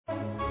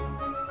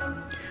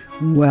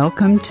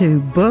Welcome to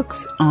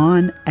Books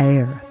on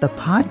Air, the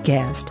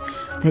podcast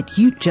that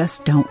you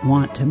just don't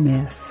want to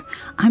miss.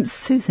 I'm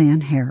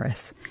Suzanne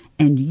Harris,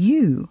 and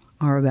you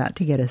are about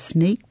to get a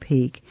sneak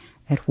peek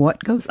at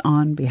what goes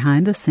on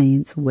behind the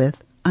scenes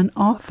with an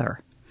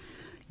author.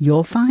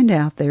 You'll find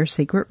out their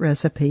secret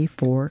recipe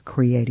for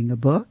creating a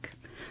book.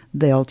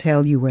 They'll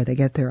tell you where they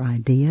get their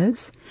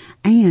ideas,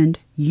 and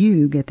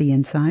you get the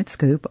inside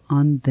scoop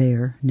on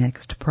their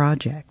next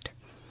project.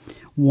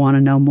 Want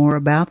to know more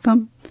about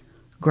them?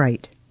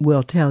 Great.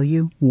 We'll tell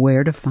you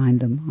where to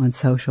find them on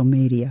social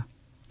media.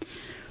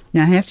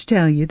 Now, I have to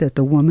tell you that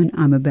the woman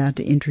I'm about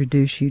to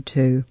introduce you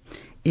to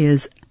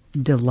is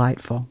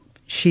delightful.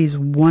 She's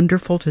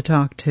wonderful to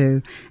talk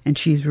to, and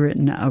she's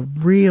written a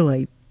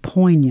really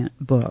poignant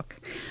book.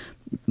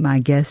 My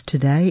guest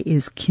today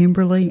is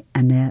Kimberly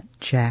Annette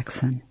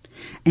Jackson,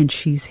 and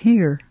she's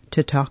here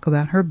to talk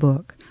about her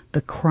book,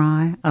 The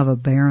Cry of a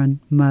Barren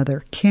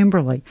Mother.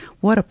 Kimberly,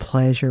 what a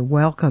pleasure.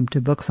 Welcome to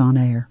Books on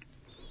Air.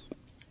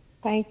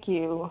 Thank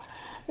you.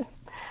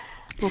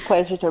 It's a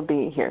pleasure to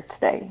be here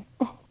today.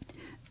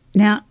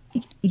 Now,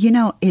 you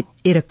know,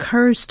 it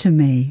occurs to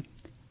me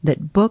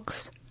that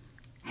books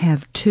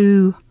have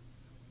two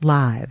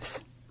lives.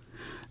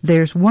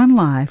 There's one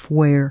life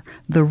where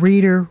the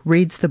reader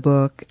reads the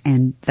book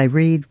and they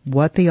read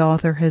what the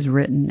author has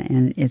written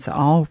and it's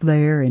all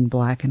there in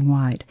black and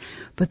white.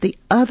 But the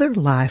other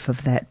life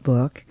of that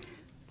book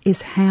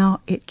is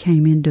how it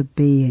came into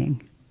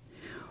being.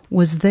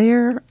 Was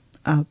there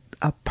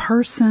a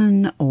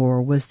person,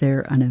 or was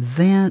there an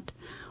event,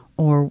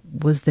 or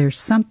was there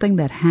something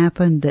that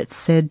happened that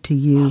said to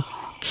you,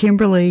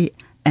 Kimberly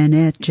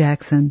Annette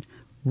Jackson,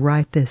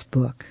 write this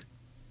book?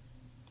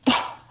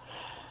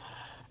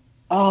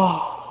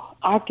 Oh,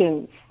 I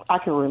can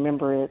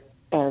remember it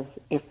as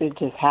if it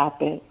just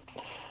happened.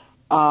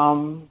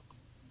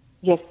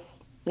 Yes,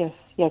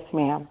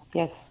 ma'am.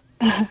 Yes.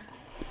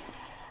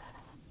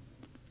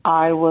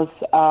 I was,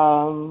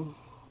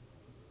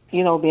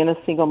 being a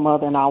single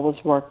mother, and I was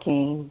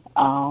working,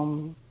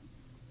 and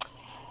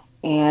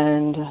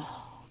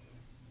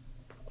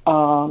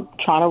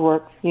trying to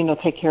work,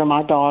 take care of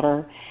my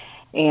daughter.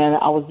 And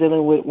I was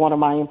dealing with one of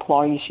my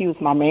employees. She was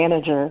my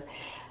manager.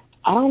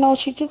 I don't know,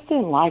 she just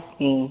didn't like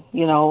me,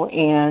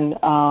 and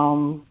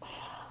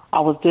I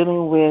was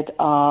dealing with,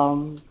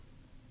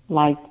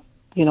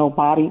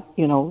 body,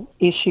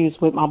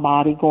 issues with my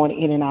body, going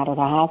in and out of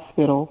the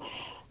hospital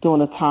during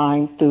the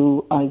time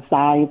through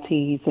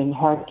anxieties and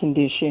heart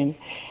condition.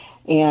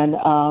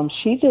 And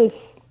she just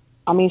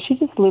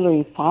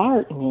literally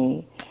fired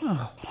me.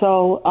 Oh.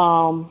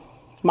 So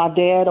my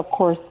dad, of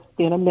course,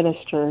 being a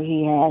minister,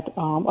 he had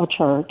a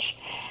church.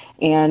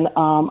 And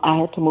I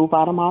had to move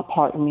out of my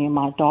apartment, me and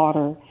my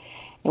daughter,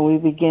 and we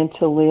began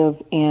to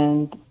live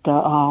in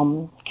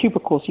the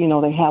cubicles.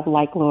 They have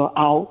like little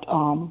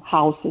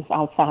houses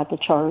outside the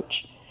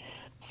church.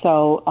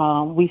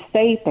 So we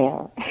stayed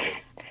there.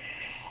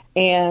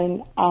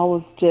 And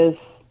I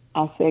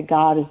said,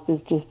 God, is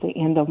this just the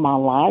end of my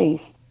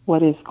life?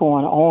 What is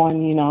going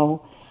on?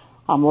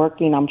 I'm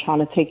working, I'm trying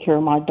to take care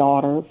of my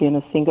daughter, being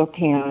a single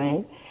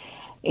parent.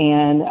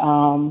 And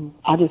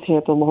I just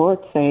heard the Lord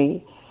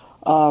say,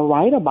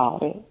 write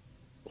about it.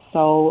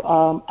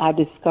 So I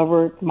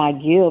discovered my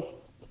gift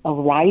of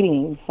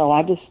writing. So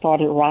I just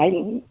started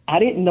writing. I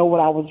didn't know what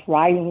I was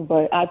writing,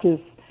 but I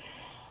just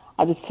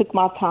took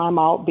my time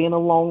out, being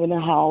alone in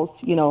the house,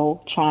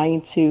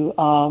 trying to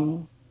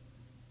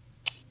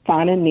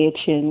find a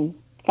niche and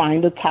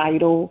find a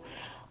title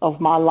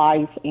of my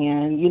life,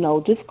 and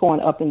just going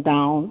up and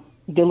down,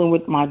 dealing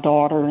with my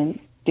daughter and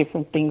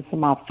different things in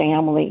my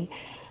family.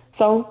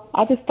 So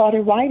I just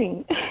started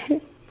writing.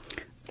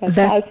 That's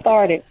how I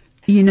started.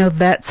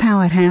 That's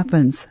how it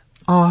happens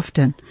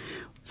often.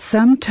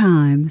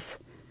 Sometimes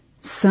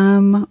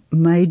some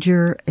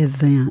major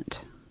event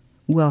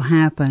will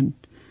happen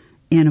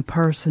in a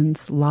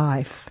person's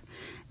life,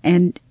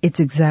 and it's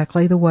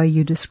exactly the way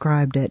you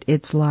described it.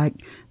 It's like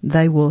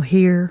they will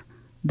hear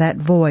that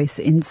voice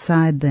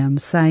inside them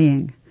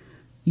saying,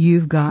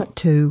 you've got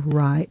to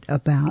write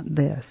about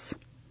this.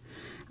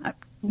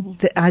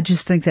 I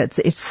just think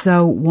it's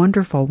so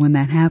wonderful when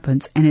that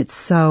happens, and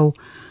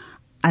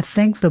I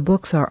think the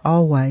books are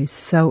always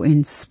so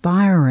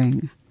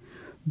inspiring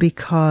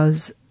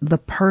because the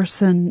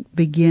person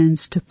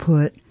begins to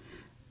put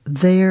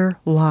their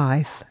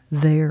life,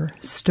 their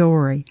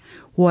story,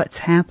 what's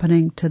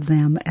happening to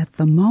them at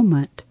the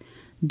moment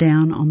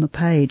down on the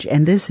page.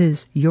 And this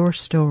is your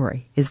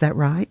story. Is that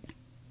right?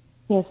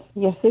 Yes,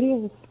 it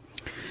is.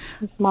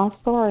 It's my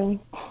story.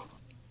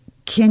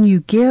 Can you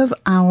give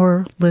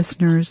our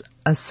listeners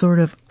a sort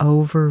of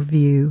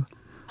overview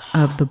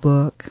of the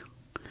book?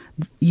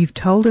 You've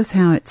told us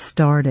how it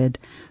started.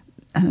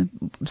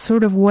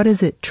 Sort of what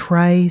does it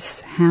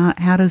trace?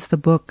 How does the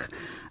book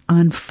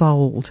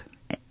unfold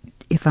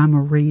if I'm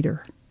a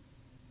reader?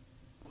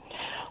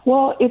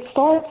 Well, it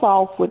starts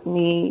off with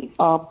me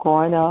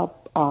growing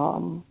up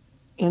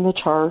in the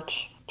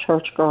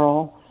church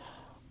girl,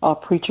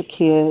 preacher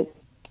kid,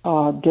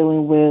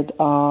 dealing with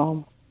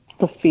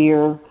the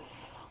fear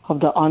of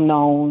the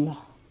unknown,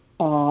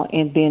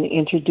 and being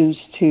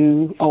introduced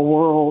to a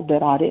world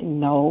that I didn't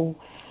know,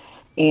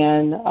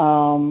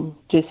 and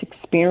just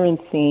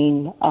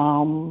experiencing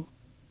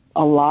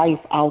a life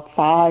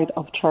outside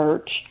of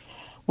church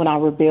when I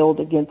rebelled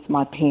against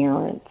my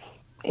parents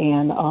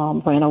and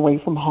ran away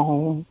from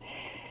home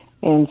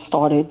and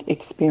started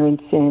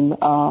experiencing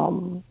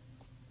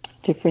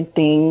different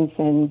things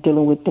and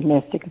dealing with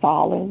domestic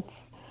violence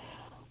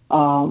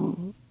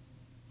and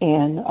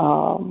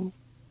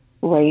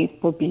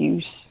rape,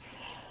 abuse.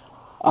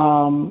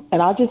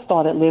 And I just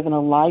started living a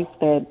life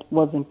that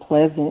wasn't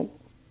pleasant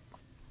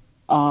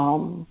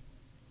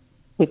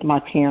with my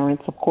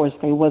parents. Of course,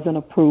 they wasn't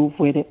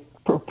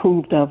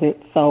approved of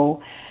it.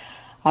 So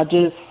I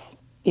just,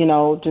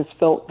 just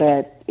felt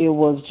that it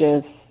was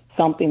just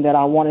something that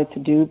I wanted to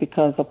do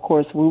because, of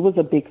course, we was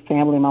a big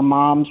family. My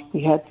mom's,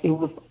 I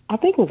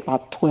think it was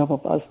about 12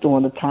 of us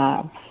during the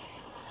time.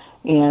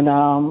 And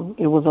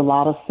it was a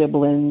lot of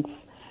siblings.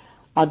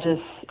 I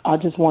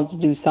just wanted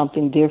to do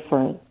something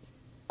different.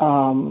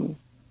 So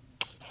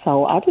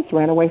I just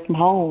ran away from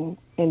home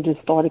and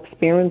just started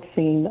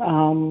experiencing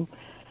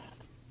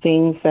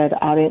things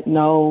that I didn't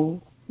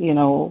know,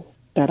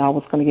 that I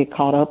was going to get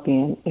caught up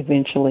in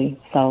eventually.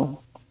 So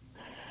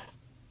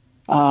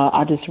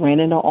I just ran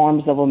in the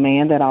arms of a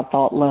man that I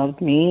thought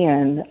loved me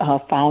and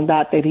found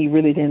out that he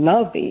really didn't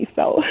love me.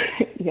 So,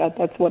 yeah,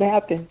 that's what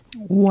happened.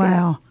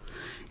 Wow.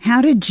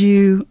 How did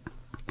you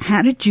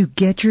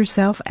get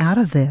yourself out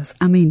of this?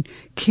 I mean,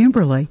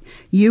 Kimberly,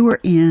 you were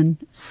in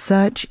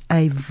such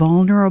a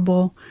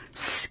vulnerable,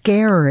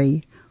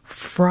 scary,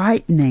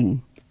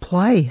 frightening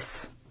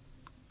place.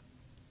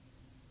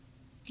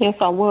 Yes,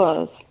 I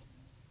was.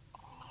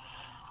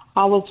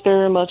 I was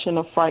very much in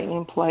a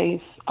frightening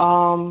place.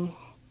 I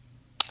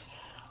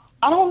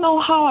don't know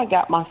how I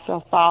got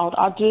myself out.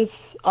 I just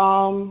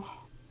found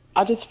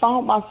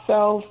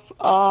myself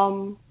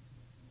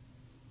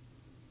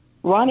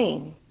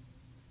running,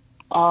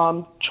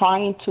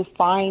 trying to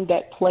find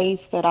that place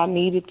that I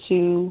needed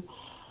to,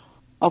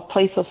 a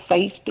place of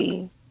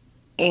safety.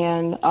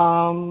 And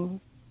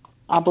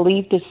I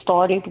believe this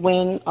started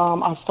when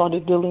I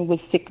started dealing with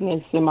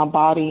sickness in my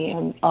body,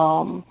 and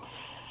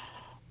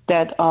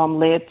that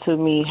led to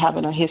me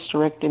having a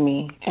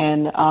hysterectomy.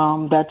 And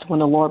that's when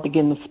the Lord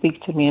began to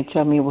speak to me and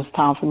tell me it was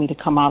time for me to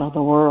come out of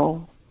the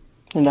world.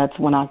 And that's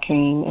when I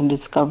came and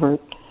discovered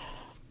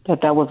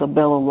that there was a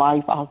better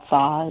life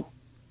outside,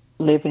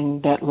 living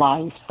that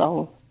life.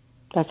 So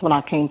that's when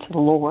I came to the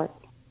Lord,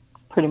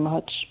 pretty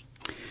much.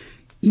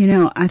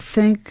 I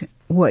think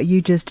what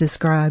you just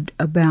described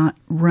about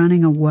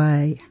running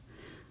away,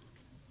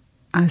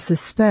 I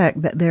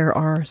suspect that there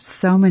are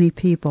so many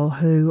people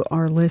who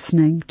are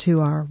listening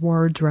to our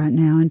words right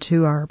now and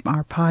to our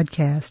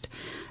podcast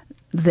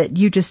that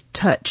you just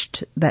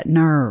touched that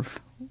nerve.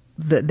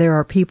 That there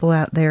are people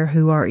out there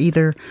who are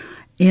either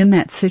in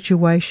that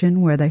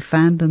situation where they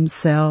find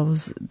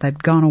themselves, they've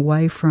gone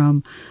away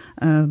from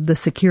the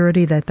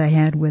security that they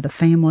had with a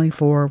family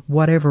for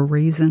whatever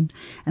reason,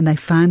 and they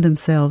find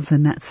themselves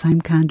in that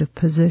same kind of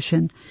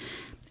position.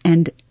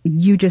 And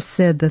you just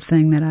said the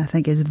thing that I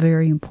think is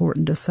very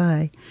important to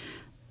say.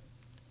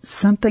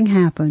 Something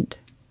happened,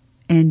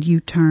 and you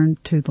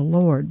turned to the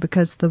Lord,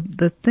 because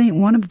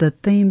one of the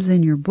themes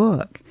in your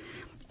book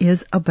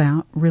is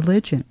about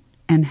religion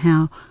and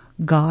how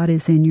God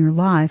is in your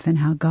life and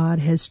how God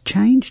has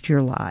changed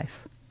your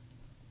life.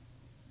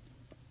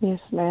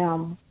 Yes,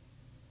 ma'am.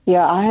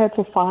 Yeah, I had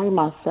to find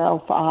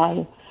myself.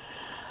 I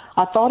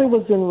thought it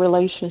was in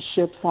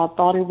relationships. I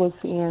thought it was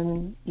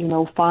in,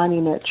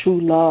 finding that true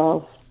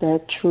love,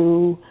 that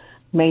true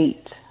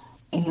mate.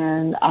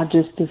 And I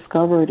just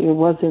discovered it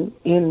wasn't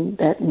in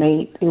that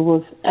mate. It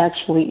was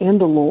actually in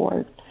the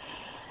Lord.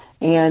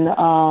 And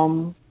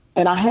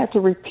I had to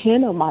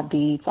repent of my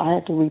deeds. I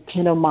had to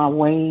repent of my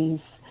ways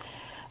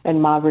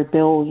and my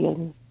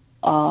rebellion,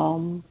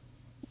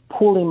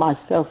 pulling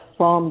myself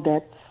from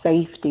that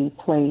safety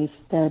place,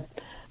 that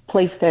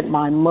place that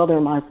my mother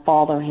and my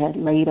father had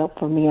laid up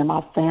for me and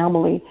my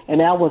family. And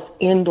that was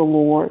in the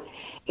Lord,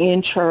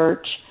 in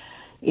church,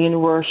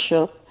 in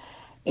worship.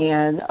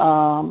 And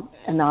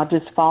I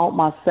just found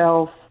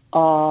myself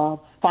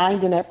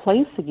finding that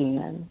place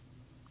again,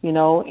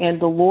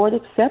 and the Lord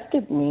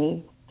accepted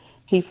me.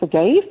 He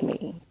forgave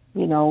me,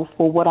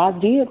 for what I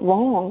did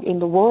wrong in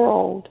the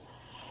world.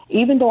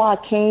 Even though I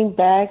came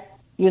back,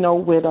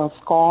 with a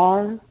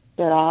scar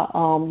that I,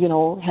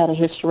 had a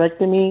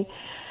hysterectomy,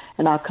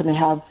 and I couldn't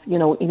have,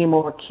 any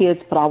more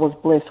kids, but I was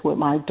blessed with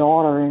my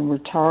daughter in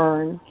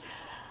return.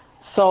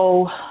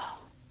 So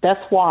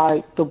that's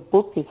why the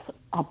book is,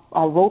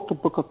 I wrote the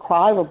book, A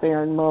Cry of a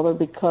Barren Mother,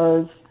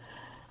 because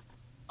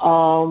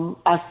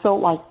I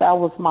felt like that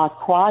was my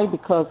cry,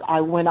 because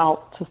I went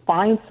out to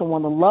find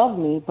someone to love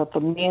me, but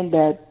the men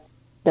that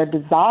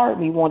desired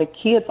me wanted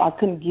kids. I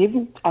couldn't give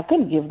them kids. I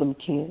couldn't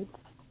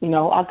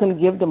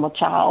give them a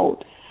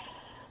child.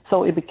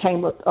 So it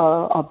became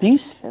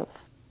abusive.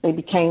 They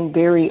became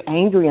very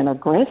angry and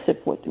aggressive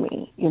with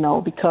me,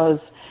 because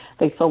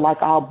they felt like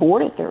I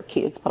aborted their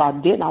kids, but I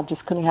didn't. I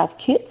just couldn't have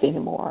kids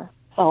anymore.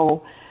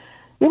 So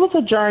it was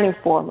a journey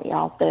for me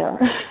out there.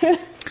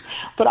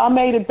 But I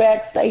made it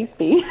back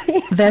safely.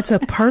 That's a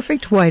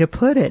perfect way to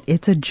put it.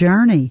 It's a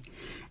journey.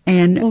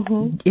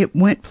 And it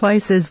went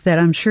places that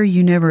I'm sure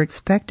you never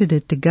expected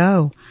it to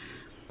go.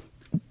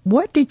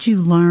 What did you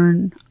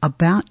learn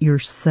about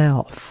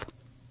yourself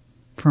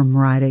from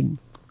writing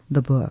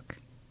the book?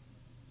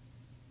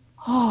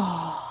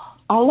 I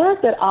learned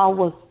that I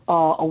was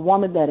a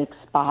woman that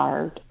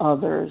inspired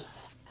others,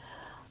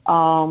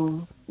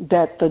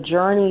 that the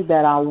journey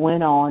that I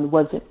went on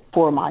wasn't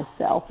for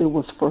myself, it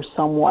was for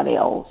someone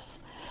else.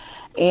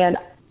 And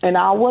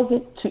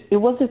it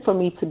wasn't for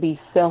me to be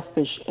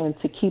selfish and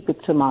to keep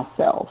it to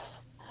myself.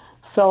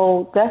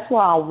 So that's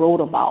why I wrote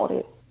about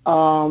it.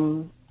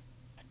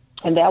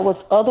 And that was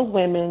other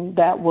women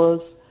that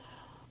was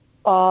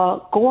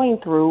going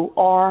through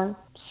or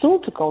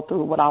soon to go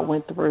through what I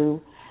went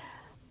through.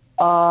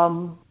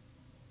 And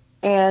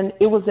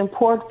it was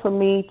important for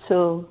me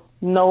to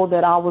know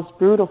that I was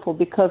beautiful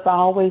because I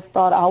always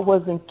thought I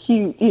wasn't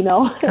cute, you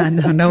know. I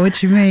know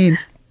what you mean.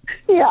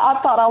 Yeah, I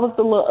thought I was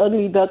the little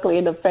ugly duckling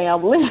in the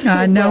family.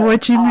 I know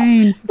what you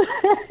mean.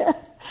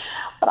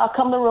 But I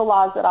come to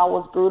realize that I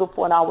was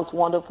beautiful and I was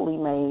wonderfully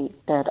made,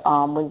 that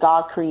when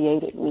God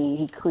created me,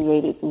 he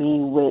created me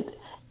with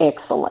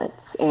excellence.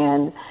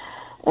 And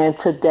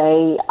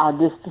today I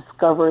just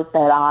discovered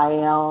that I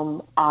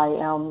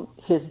am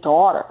his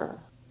daughter,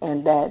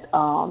 and that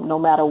no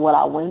matter what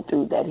I went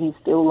through, that he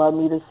still loved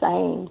me the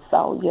same.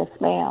 So, yes,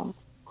 ma'am.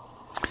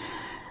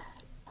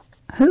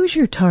 Who's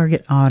your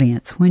target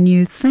audience? When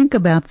you think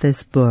about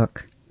this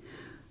book,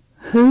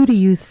 who do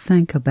you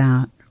think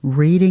about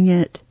reading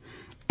it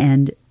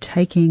and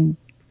taking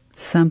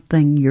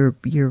something, your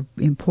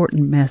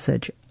important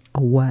message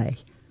away?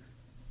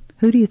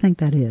 Who do you think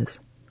that is?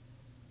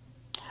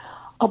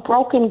 A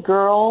broken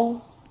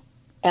girl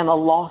and a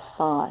lost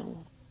son.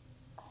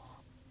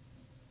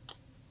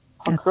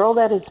 A girl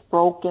that is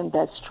broken,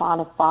 that's trying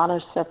to find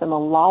herself, and a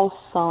lost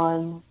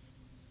son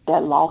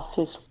that lost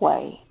his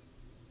way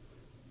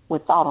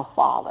without a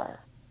father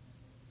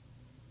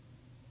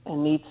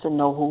and needs to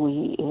know who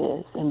he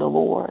is in the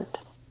Lord.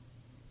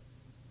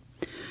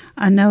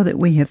 I know that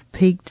we have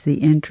piqued the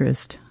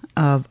interest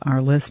of our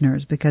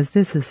listeners because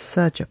this is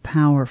such a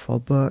powerful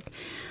book.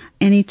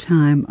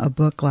 Anytime a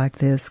book like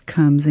this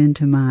comes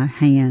into my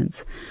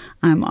hands,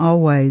 I'm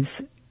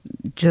always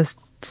just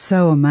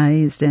so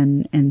amazed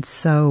and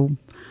so,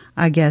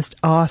 I guess,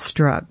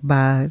 awestruck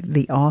by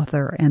the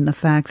author and the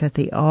fact that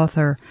the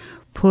author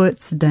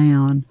puts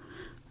down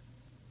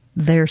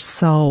their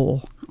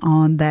soul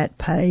on that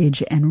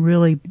page and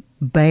really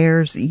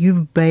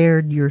you've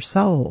bared your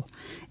soul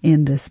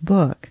in this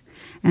book.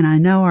 And I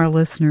know our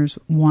listeners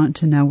want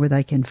to know where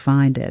they can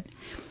find it.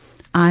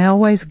 I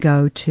always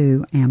go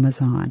to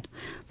Amazon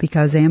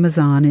because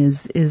Amazon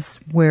is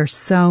where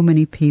so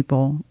many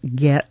people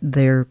get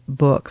their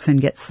books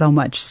and get so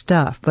much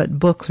stuff, but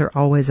books are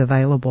always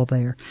available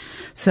there.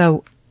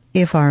 So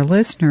if our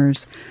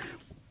listeners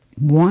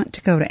want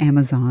to go to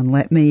Amazon,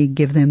 let me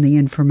give them the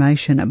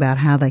information about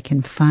how they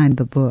can find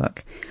the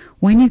book.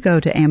 When you go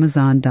to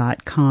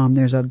Amazon.com,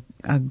 there's a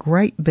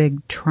great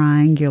big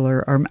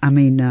rectangular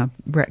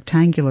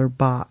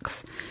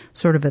box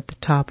sort of at the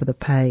top of the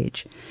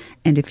page.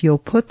 And if you'll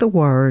put the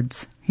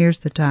words, here's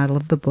the title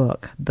of the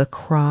book, The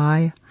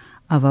Cry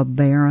of a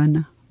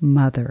Barren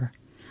Mother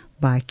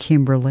by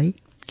Kimberly,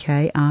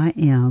 Kimberly,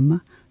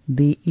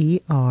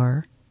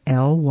 Annette,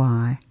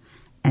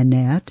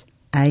 Annette,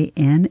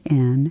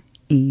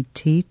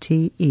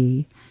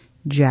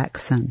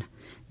 Jackson,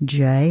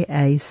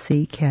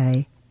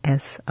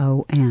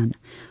 Jackson.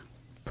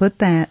 Put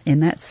that in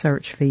that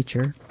search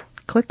feature,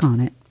 click on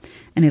it,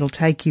 and it'll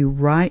take you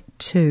right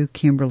to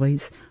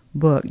Kimberly's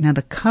book. Now,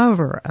 the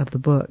cover of the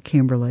book,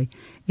 Kimberly,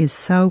 is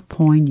so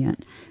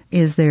poignant.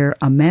 Is there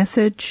a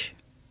message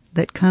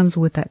that comes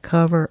with that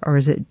cover, or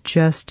is it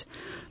just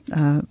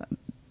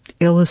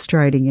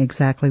illustrating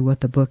exactly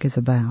what the book is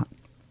about?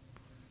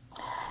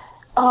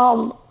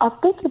 I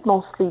think it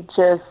mostly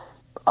just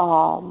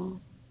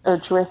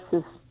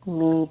addresses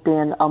me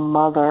being a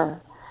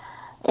mother,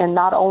 and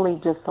not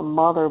only just a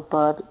mother,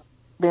 but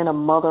being a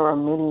mother of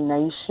many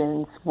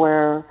nations,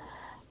 where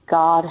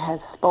God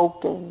has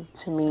spoken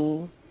to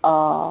me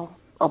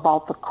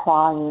about the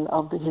crying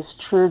of his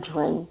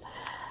children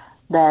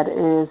that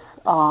is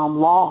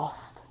lost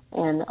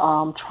and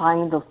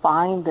trying to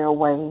find their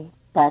way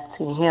back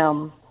to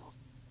him,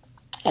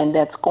 and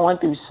that's going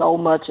through so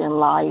much in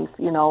life,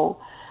 you know,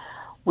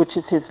 which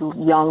is his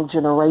young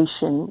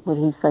generation, when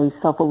he says,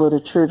 "Suffer little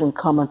children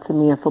come unto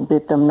me and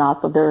forbid them not,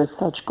 for there is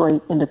such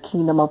great in the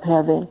kingdom of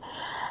heaven."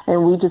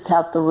 And we just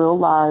have to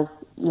realize,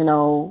 you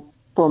know,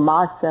 for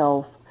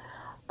myself,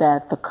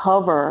 that the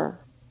cover,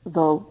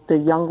 the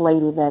young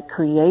lady that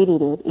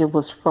created it, it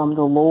was from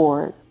the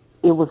Lord.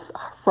 It was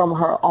from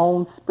her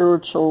own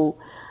spiritual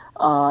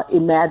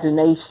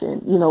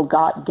imagination. You know,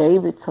 God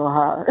gave it to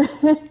her.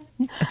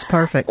 It's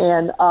perfect.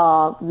 And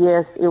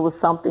yes, it was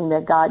something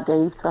that God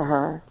gave to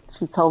her.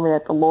 she told me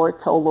that the Lord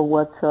told her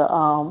what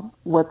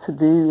to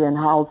do and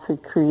how to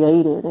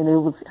create it, and it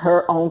was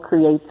her own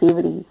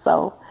creativity.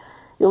 So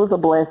it was a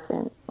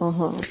blessing.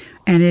 Mm-hmm.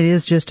 And it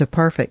is just a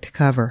perfect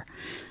cover.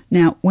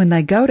 Now, when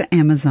they go to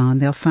Amazon,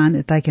 they'll find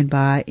that they can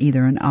buy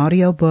either an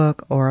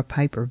audiobook or a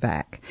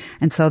paperback.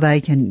 And so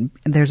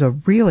there's a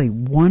really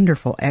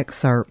wonderful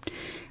excerpt.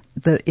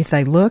 If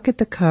they look at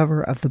the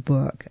cover of the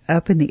book,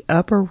 up in the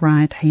upper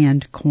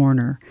right-hand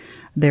corner,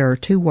 there are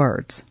two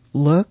words,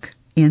 look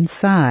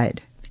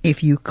inside.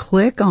 If you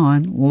click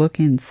on look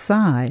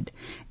inside,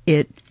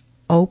 it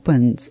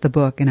opens the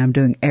book, and I'm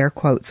doing air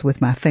quotes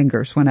with my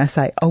fingers when I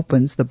say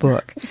opens the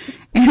book,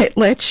 and it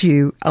lets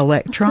you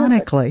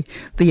electronically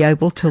be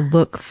able to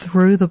look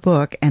through the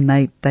book, and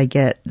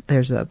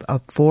there's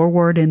a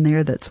foreword in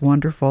there that's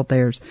wonderful.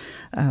 There's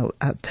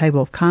a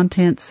table of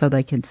contents so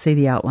they can see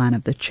the outline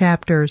of the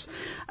chapters,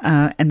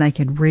 and they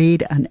can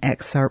read an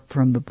excerpt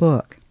from the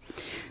book.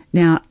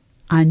 Now,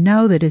 I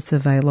know that it's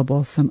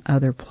available some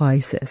other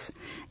places.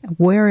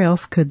 Where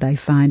else could they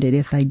find it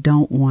if they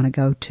don't want to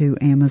go to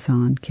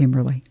Amazon,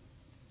 Kimberly?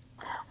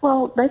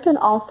 Well, they can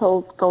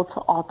also go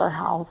to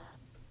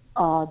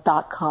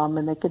authorhouse.com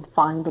and they can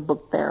find the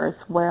book there as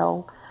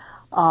well.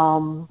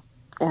 Amazon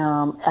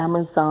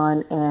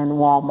and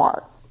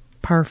Walmart.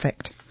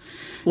 Perfect.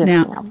 Yes,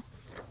 now, ma'am.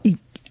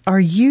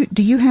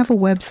 Do you have a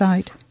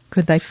website?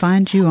 Could they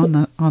find you on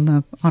a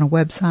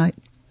website?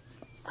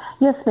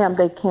 Yes, ma'am,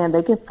 they can.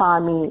 They can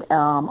find me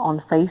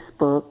on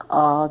Facebook,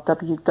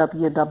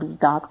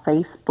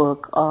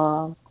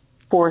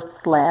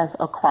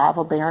 www.facebook.com/A Cry of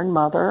a Barren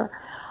Mother,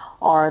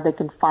 or they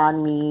can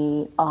find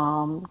me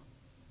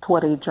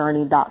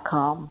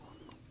towardAjourney.com.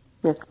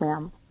 Yes,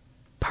 ma'am.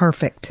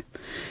 Perfect.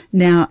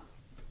 Now,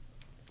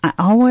 I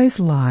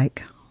always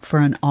like for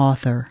an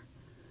author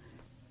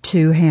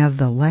to have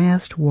the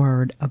last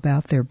word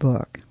about their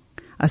book,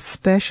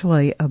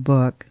 especially a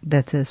book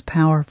that's as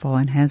powerful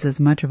and has as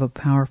much of a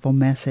powerful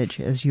message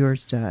as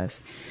yours does.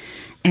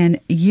 And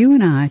you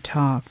and I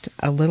talked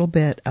a little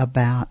bit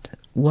about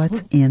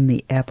what's in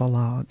the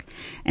epilogue.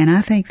 And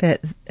I think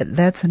that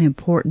that's an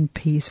important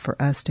piece for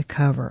us to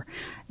cover.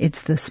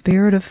 It's the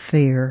spirit of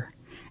fear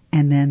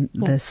and then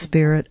the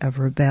spirit of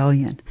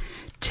rebellion.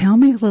 Tell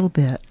me a little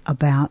bit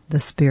about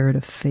the spirit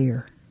of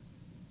fear.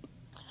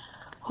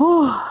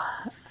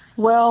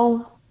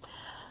 Well,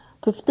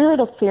 the spirit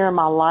of fear in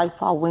my life,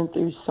 I went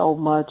through so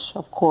much,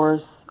 of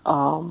course,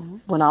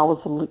 when I was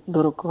a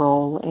little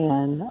girl,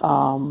 and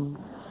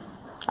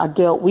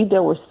we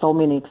dealt with so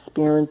many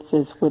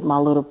experiences with my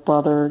little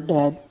brother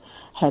that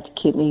had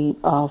kidney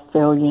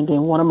failure, and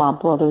then one of my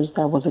brothers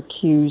that was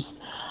accused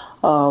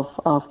of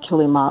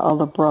killing my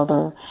other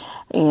brother.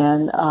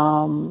 And,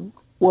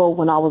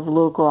 when I was a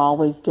little girl, I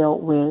always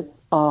dealt with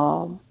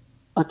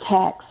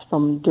attacks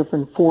from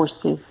different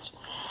forces.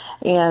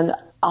 And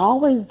I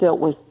always dealt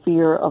with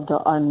fear of the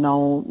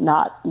unknown,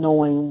 not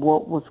knowing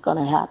what was going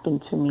to happen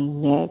to me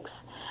next.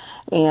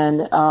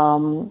 And,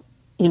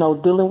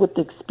 dealing with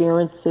the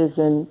experiences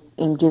in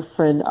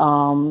different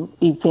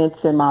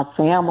events in my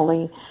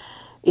family,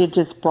 it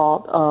just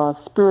brought a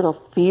spirit of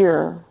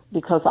fear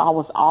because I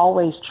was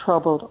always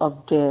troubled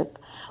of death.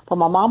 But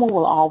my mama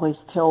will always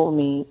tell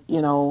me,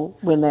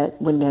 when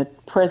that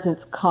presence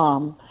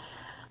come,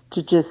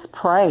 to just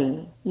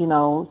pray,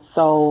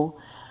 So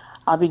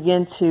I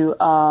began to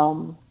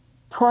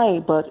pray,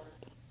 but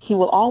he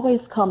will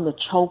always come to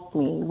choke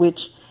me,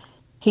 which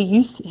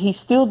he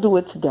still do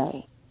it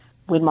today.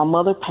 When my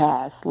mother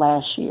passed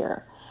last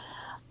year,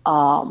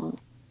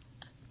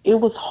 it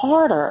was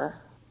harder,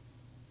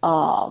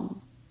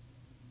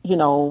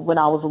 when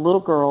I was a little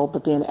girl,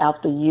 but then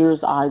after years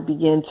I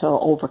began to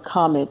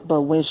overcome it.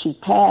 But when she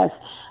passed,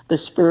 the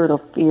spirit of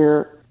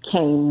fear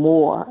came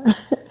more.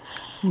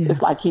 Yeah.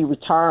 It's like he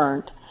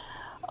returned.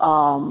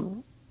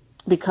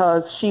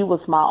 Because she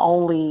was my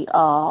only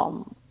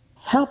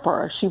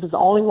helper. She was the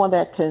only one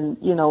that can,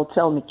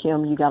 tell me,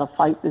 Kim, you got to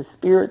fight this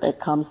spirit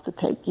that comes to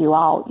take you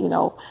out,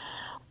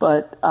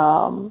 But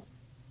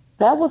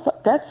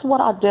that's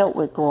what I dealt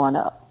with growing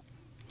up,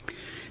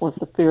 was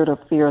the spirit of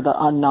fear, the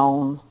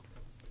unknown.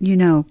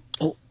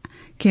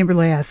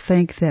 Kimberly, I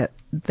think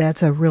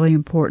that's a really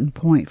important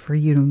point for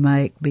you to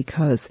make,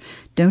 because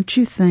don't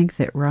you think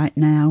that right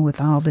now with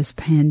all this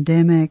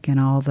pandemic and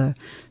all the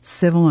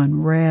civil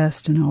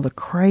unrest and all the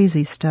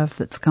crazy stuff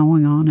that's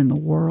going on in the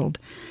world,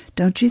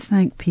 don't you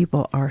think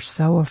people are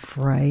so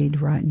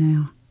afraid right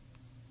now?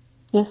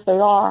 Yes, they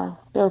are.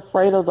 They're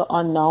afraid of the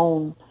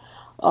unknown,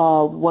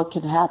 what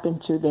can happen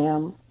to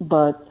them.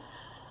 But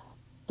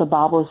the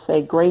Bible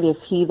says, great is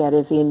he that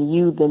is in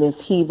you than is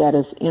he that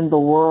is in the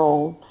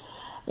world.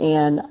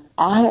 And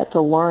I had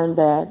to learn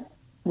that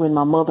when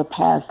my mother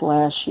passed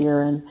last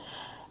year, and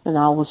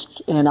I was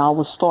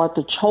start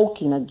to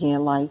choking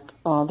again, like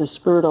the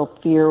spirit of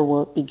fear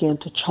would begin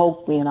to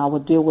choke me, and I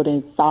would deal with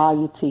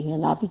anxiety,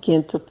 and I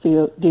began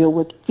to deal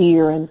with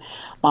fear, and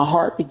my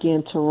heart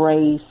began to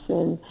race,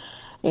 and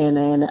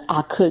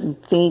I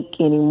couldn't think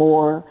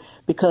anymore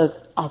because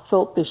I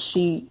felt that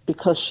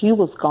because she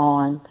was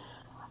gone,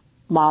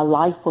 my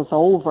life was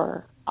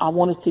over. I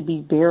wanted to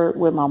be buried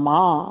with my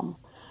mom.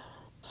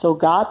 So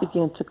God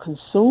began to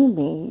consume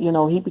me. You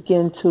know, he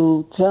began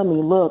to tell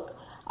me, look,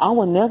 I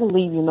will never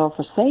leave you nor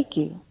forsake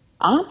you.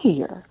 I'm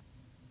here.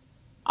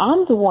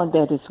 I'm the one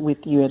that is with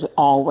you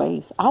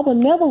always. I will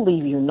never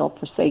leave you nor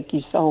forsake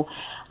you. So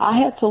I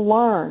had to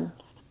learn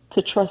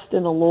to trust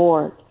in the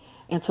Lord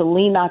and to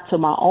lean not to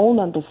my own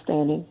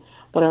understanding,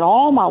 but in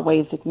all my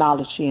ways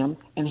acknowledge him,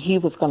 and he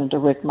was going to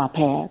direct my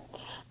path.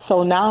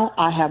 So now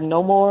I have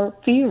no more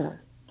fear.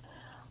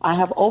 I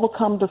have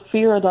overcome the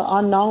fear of the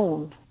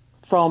unknown,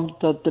 from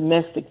the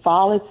domestic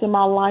violence in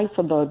my life,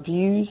 from the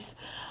abuse,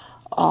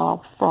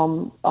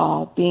 from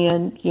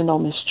being,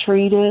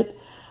 mistreated,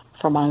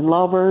 from my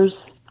lovers,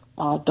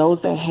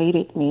 those that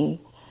hated me.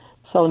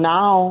 So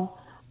now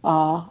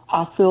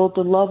I feel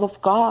the love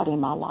of God in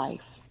my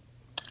life.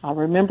 I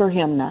remember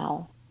him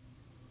now,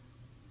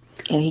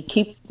 and he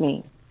keeps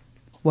me.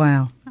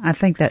 Wow. I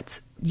think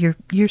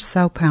you're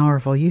so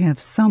powerful. You have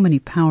so many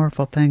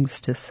powerful things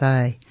to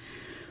say.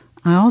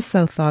 I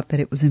also thought that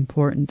it was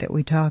important that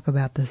we talk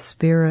about the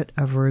spirit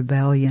of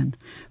rebellion,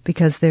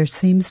 because there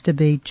seems to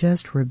be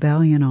just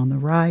rebellion on the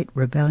right,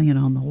 rebellion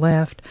on the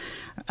left,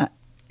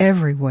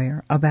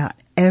 everywhere, about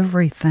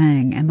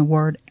everything, and the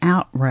word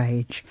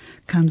outrage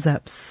comes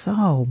up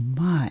so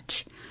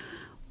much.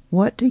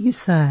 What do you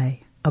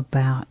say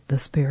about the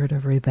spirit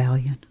of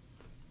rebellion?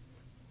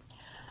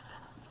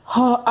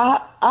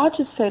 I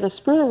just say the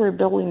spirit of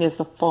rebellion is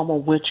a form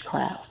of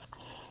witchcraft.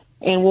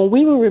 And when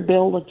we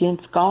rebel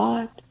against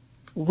God,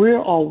 we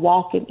are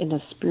walking in a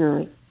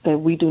spirit that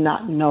we do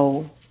not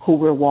know who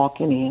we're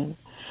walking in.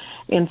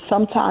 And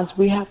sometimes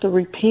we have to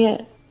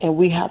repent, and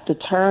we have to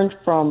turn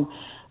from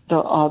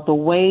the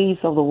ways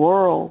of the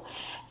world.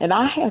 And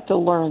I had to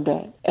learn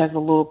that as a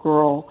little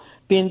girl,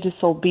 being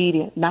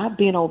disobedient, not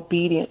being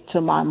obedient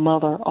to my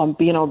mother or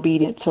being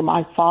obedient to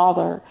my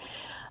father.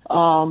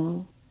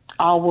 I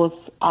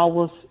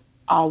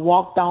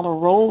walked down a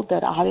road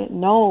that I didn't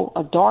know,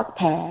 a dark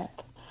path.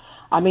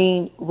 I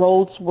mean,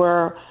 roads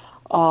where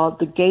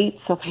the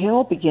gates of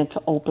hell began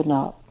to open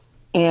up.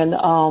 And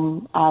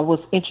I was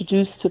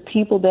introduced to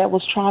people that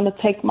was trying to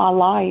take my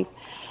life.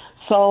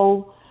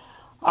 So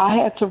I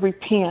had to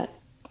repent.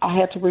 I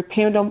had to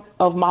repent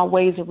of my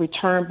ways and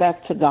return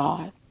back to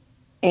God.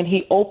 And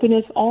he opened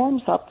his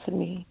arms up to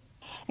me,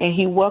 and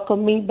he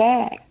welcomed me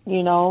back,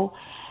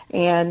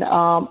 And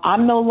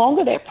I'm no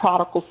longer that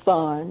prodigal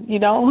son,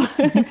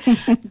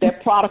 that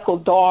prodigal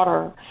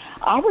daughter.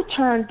 I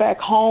returned back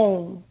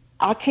home.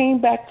 I came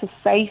back to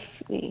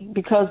safety,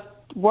 because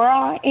where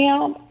I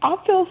am, I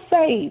feel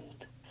safe.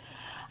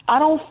 I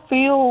don't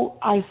feel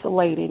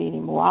isolated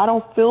anymore. I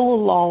don't feel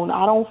alone.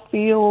 I don't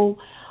feel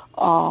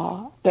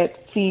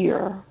that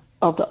fear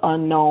of the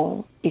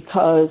unknown,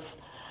 because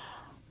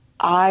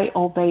I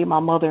obey my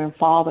mother and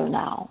father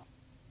now.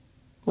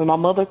 When my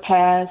mother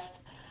passed,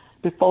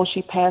 before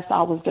she passed,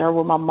 I was there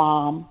with my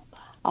mom.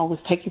 I was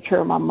taking care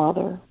of my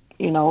mother,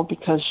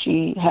 because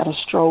she had a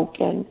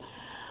stroke and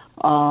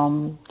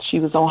she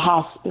was on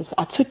hospice.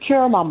 I took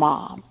care of my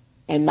mom.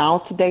 And now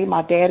today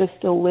my dad is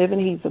still living.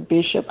 He's a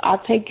bishop. I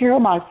take care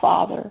of my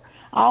father.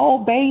 I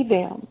obey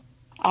them.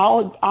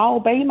 I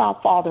obey my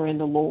father in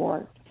the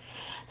Lord.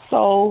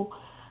 So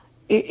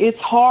it's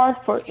hard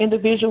for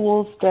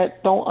individuals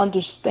that don't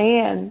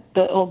understand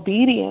the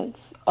obedience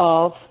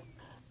of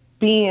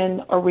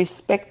being a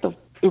respectful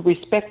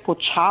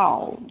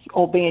child,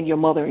 obeying your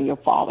mother and your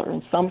father.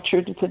 And some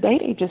children today,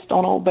 they just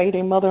don't obey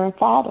their mother and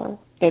father,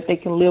 that they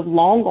can live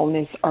long on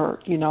this earth,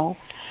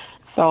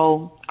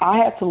 So I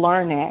had to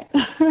learn that.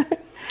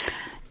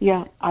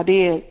 Yeah, I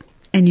did.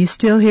 And you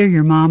still hear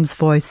your mom's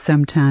voice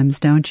sometimes,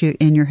 don't you,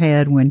 in your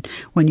head when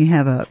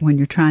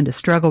you're trying to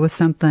struggle with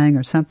something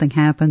or something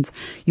happens,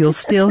 you'll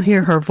still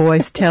hear her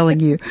voice telling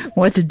you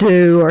what to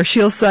do, or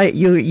she'll say,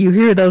 you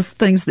hear those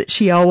things that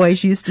she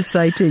always used to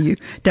say to you,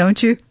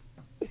 don't you?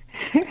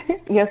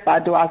 Yes, I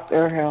do. I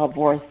still hear her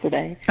voice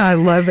today. I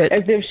love it.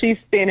 As if she's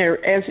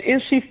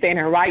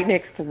standing right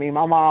next to me.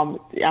 My mom,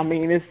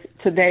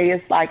 today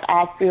it's like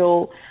I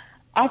feel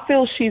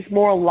she's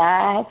more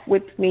alive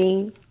with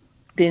me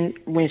than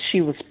when she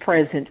was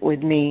present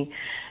with me,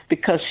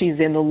 because she's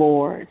in the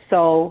Lord.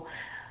 So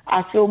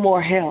I feel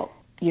more help,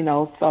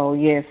 so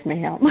yes,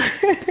 ma'am.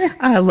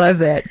 I love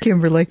that,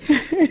 Kimberly.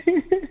 Yes,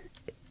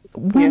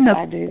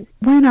 I do.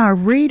 When our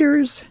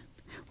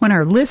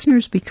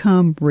listeners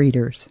become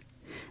readers,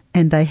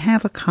 and they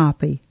have a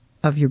copy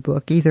of your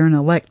book, either an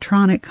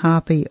electronic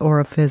copy or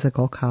a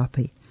physical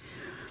copy,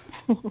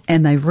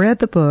 and they've read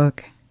the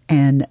book,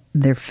 and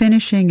they're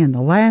finishing, and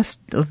the last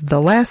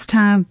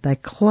time they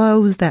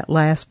close that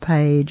last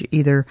page,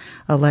 either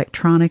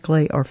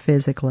electronically or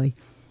physically,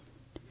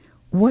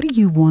 what do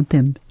you want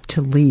them to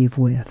leave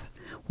with?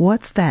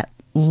 What's that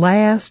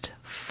last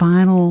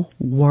final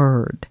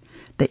word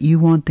that you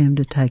want them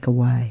to take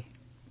away?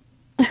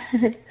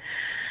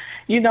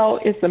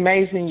 It's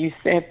amazing you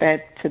said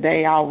that.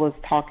 Today I was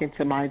talking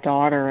to my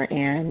daughter,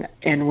 and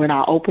when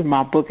I opened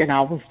my book and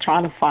I was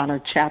trying to find a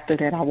chapter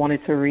that I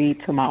wanted to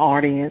read to my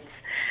audience,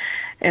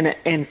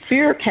 And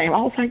fear came.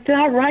 I was like, did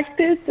I write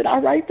this? Did I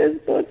write this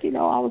book? I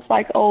was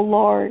like, oh,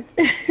 Lord.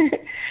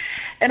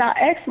 And I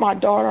asked my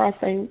daughter, I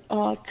say,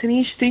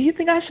 Tanisha, do you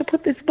think I should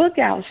put this book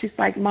out? She's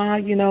like, Ma,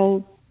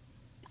 the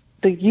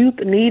youth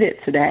need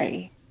it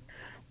today.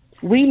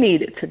 We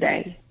need it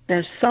today.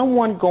 There's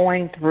someone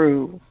going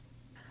through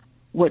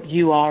what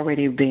you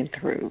already been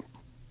through.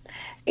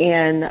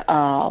 And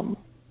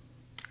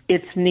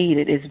it's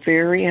needed. It's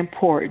very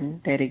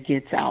important that it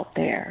gets out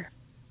there,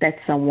 that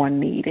someone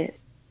needed.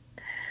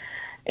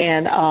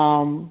 And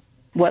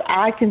what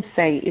I can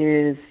say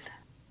is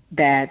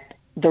that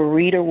the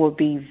reader will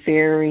be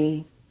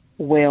very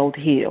well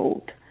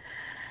healed.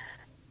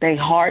 Their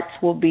hearts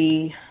will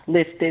be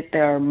lifted.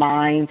 Their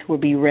minds will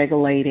be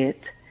regulated.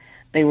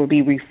 They will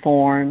be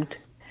reformed.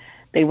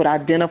 They would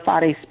identify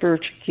their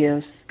spiritual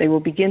gifts. They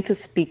will begin to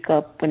speak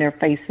up when they're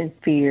facing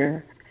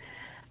fear.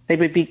 They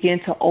will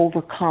begin to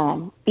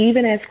overcome.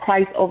 Even as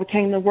Christ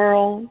overcame the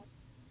world,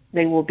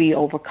 they will be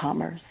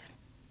overcomers.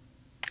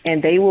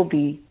 And they will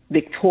be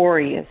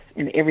victorious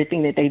in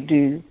everything that they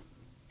do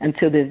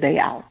until this day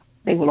out.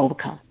 They will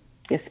overcome.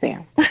 Yes,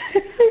 ma'am.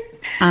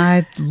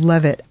 I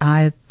love it.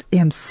 I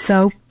am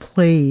so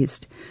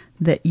pleased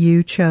that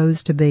you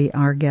chose to be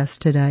our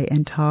guest today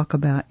and talk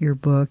about your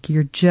book.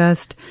 You're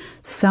just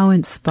so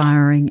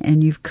inspiring,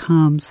 and you've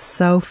come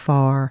so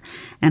far.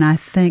 And I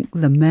think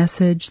the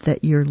message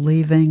that you're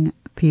leaving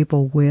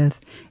people with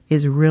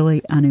is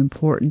really an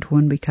important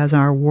one, because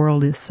our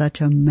world is such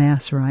a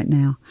mess right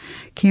now.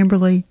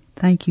 Kimberly,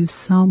 thank you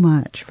so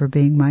much for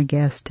being my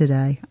guest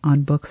today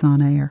on Books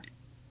on Air.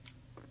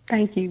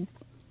 Thank you.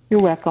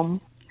 You're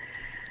welcome.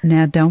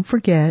 Now, don't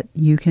forget,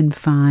 you can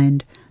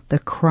find The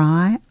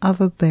Cry of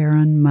a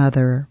Barren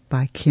Mother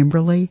by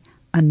Kimberly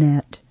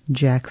Annette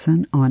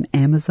Jackson on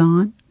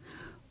Amazon,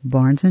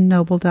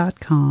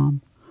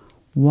 BarnesandNoble.com,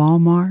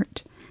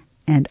 Walmart,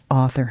 and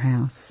Author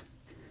House.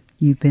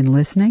 You've been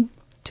listening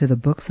to the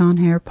Books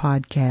on Air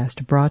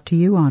podcast, brought to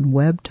you on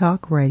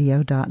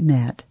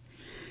webtalkradio.net.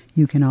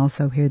 You can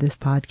also hear this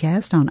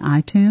podcast on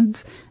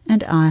iTunes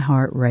and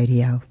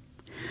iHeartRadio.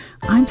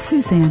 I'm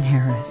Suzanne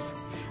Harris,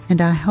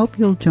 and I hope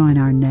you'll join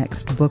our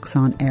next Books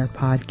on Air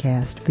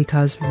podcast,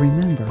 because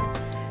remember,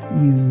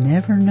 you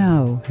never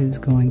know who's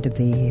going to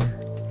be here.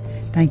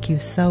 Thank you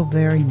so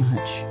very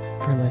much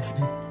for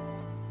listening.